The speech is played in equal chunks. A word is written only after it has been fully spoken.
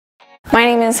My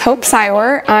name is Hope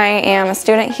Seiwer. I am a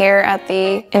student here at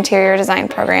the Interior Design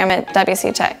program at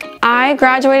WSU Tech. I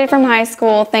graduated from high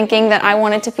school thinking that I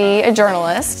wanted to be a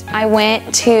journalist. I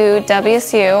went to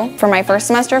WSU for my first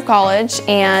semester of college,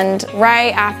 and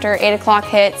right after 8 o'clock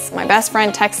hits, my best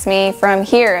friend texts me from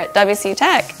here at WSU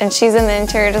Tech, and she's in the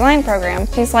Interior Design program.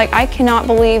 She's like, I cannot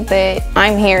believe that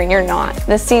I'm here and you're not.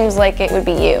 This seems like it would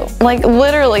be you. Like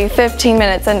literally 15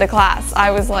 minutes into class,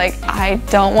 I was like, I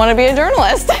don't want to be a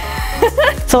journalist.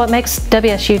 So what makes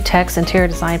WSU Tech's Interior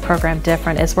Design program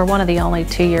different is we're one of the only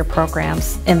 2-year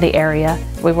programs in the area.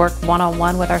 We work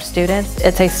one-on-one with our students.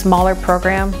 It's a smaller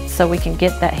program so we can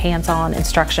get that hands-on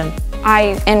instruction.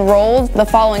 I enrolled the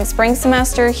following spring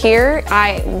semester here.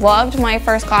 I loved my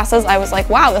first classes. I was like,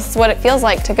 wow, this is what it feels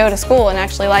like to go to school and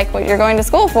actually like what you're going to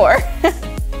school for.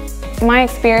 My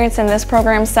experience in this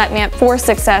program set me up for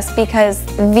success because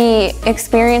the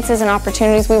experiences and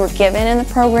opportunities we were given in the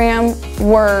program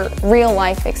were real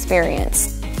life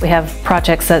experience. We have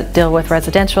projects that deal with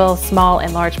residential, small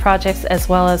and large projects, as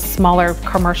well as smaller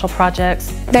commercial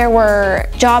projects. There were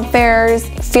job fairs,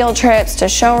 field trips to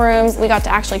showrooms. We got to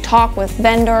actually talk with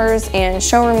vendors and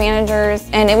showroom managers,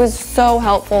 and it was so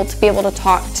helpful to be able to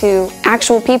talk to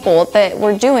actual people that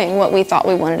were doing what we thought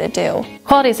we wanted to do.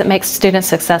 Qualities that make students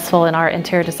successful in our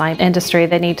interior design industry: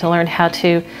 they need to learn how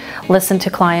to listen to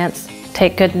clients,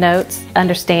 take good notes,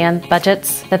 understand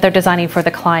budgets, that they're designing for the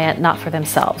client, not for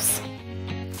themselves.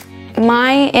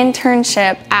 My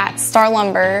internship at Star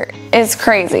Lumber is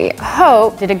crazy.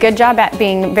 Hope did a good job at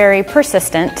being very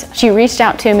persistent. She reached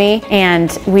out to me,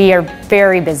 and we are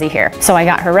very busy here. So I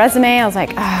got her resume. I was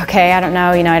like, oh, okay, I don't know,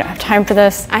 I don't have time for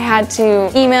this. I had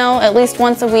to email at least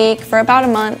once a week for about a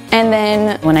month, and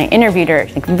then when I interviewed her,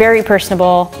 very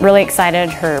personable, really excited.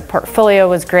 Her portfolio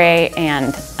was great,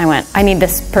 and I went, I need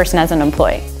this person as an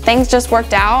employee. Things just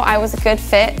worked out. I was a good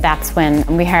fit. That's when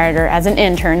we hired her as an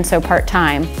intern, so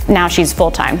part-time. Now she's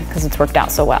full-time because it's worked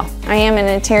out so well. I am an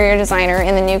interior designer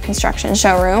in the new construction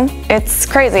showroom. It's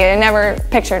crazy. I never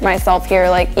pictured myself here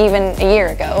like even a year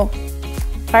ago.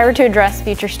 If I were to address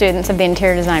future students of the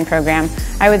interior design program,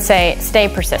 I would say stay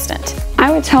persistent.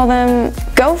 I would tell them,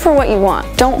 go for what you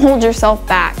want. Don't hold yourself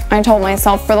back. I told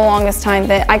myself for the longest time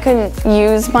that I couldn't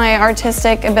use my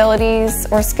artistic abilities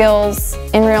or skills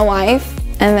in real life,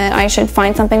 and that I should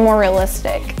find something more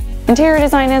realistic. Interior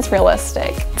design is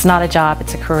realistic. It's not a job,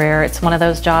 it's a career. It's one of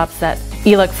those jobs that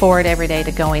you look forward every day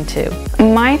to going to.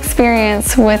 My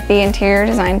experience with the interior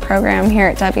design program here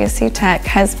at WSU Tech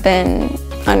has been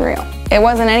unreal. It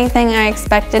wasn't anything I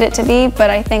expected it to be, but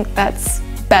I think that's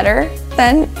better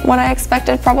than what I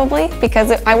expected probably, because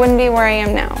I wouldn't be where I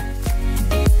am now.